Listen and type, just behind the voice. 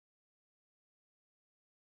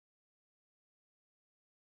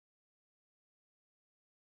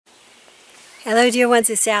Hello dear ones,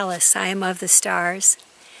 it's Alice. I am of the stars.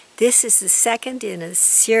 This is the second in a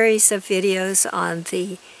series of videos on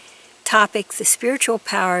the topic, the spiritual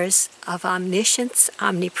powers of omniscience,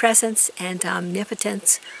 omnipresence, and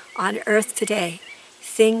omnipotence on earth today.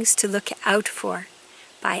 Things to look out for,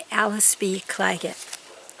 by Alice B. Clagett.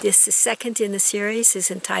 This, the second in the series,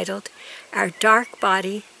 is entitled Our Dark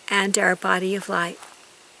Body and Our Body of Light.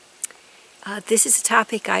 This is a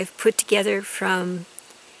topic I've put together from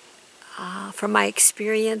my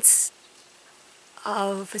experience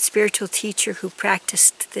of a spiritual teacher who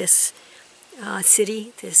practiced this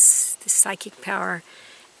this psychic power.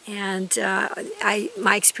 And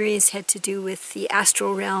my experience had to do with the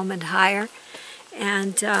astral realm and higher.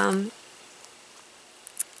 And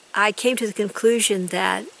I came to the conclusion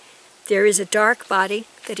that there is a dark body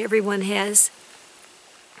that everyone has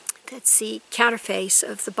that's the counterface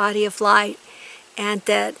of the body of light, and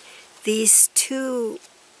that these two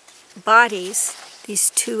bodies, these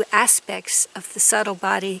two aspects of the subtle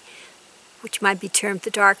body, which might be termed the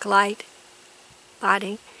dark light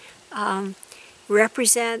body,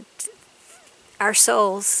 represent our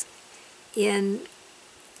souls in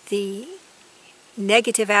the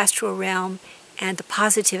negative astral realm and the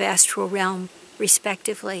positive astral realm,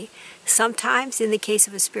 respectively. Sometimes, in the case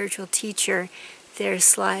of a spiritual teacher,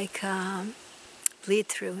 there's like bleed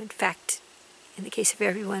through. In fact, in the case of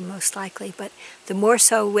everyone, most likely, but the more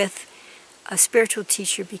so with a spiritual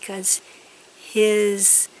teacher, because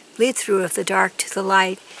his bleed-through of the dark to the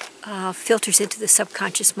light filters into the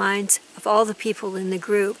subconscious minds of all the people in the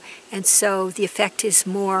group, and so the effect is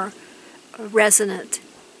more resonant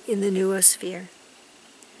in the noosphere.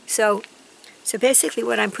 So basically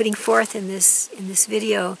what I'm putting forth in this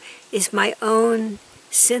video is my own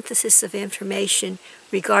synthesis of information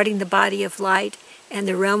regarding the body of light and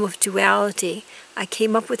the realm of duality. I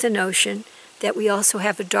came up with the notion that we also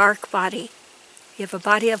have a dark body. We have a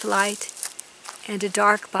body of light and a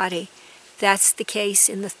dark body. That's the case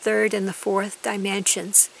in the third and the fourth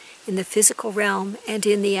dimensions, in the physical realm and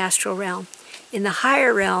in the astral realm. In the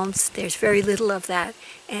higher realms, there's very little of that,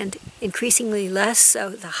 and increasingly less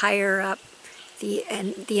so the higher up the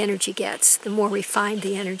energy gets, the more refined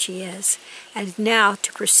the energy is. And now,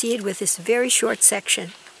 to proceed with this very short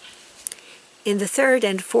section, in the third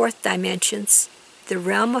and fourth dimensions, the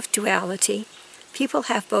realm of duality, people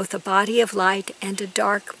have both a body of light and a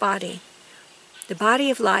dark body. The body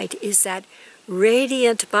of light is that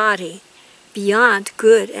radiant body beyond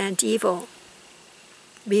good and evil,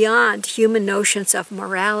 beyond human notions of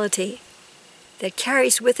morality, that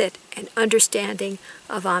carries with it an understanding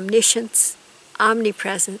of omniscience,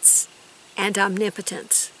 omnipresence, and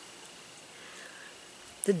omnipotence.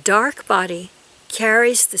 The dark body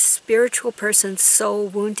carries the spiritual person's soul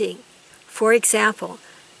wounding. For example,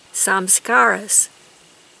 samskaras,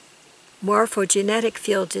 morphogenetic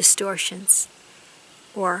field distortions,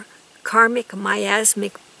 or karmic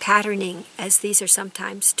miasmic patterning, as these are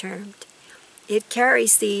sometimes termed. It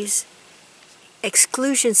carries these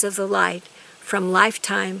exclusions of the light from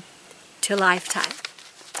lifetime to lifetime.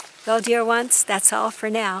 Well, dear ones, that's all for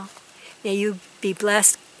now. May you be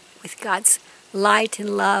blessed with God's light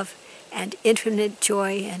and love and infinite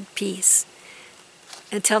joy and peace.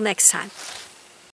 Until next time.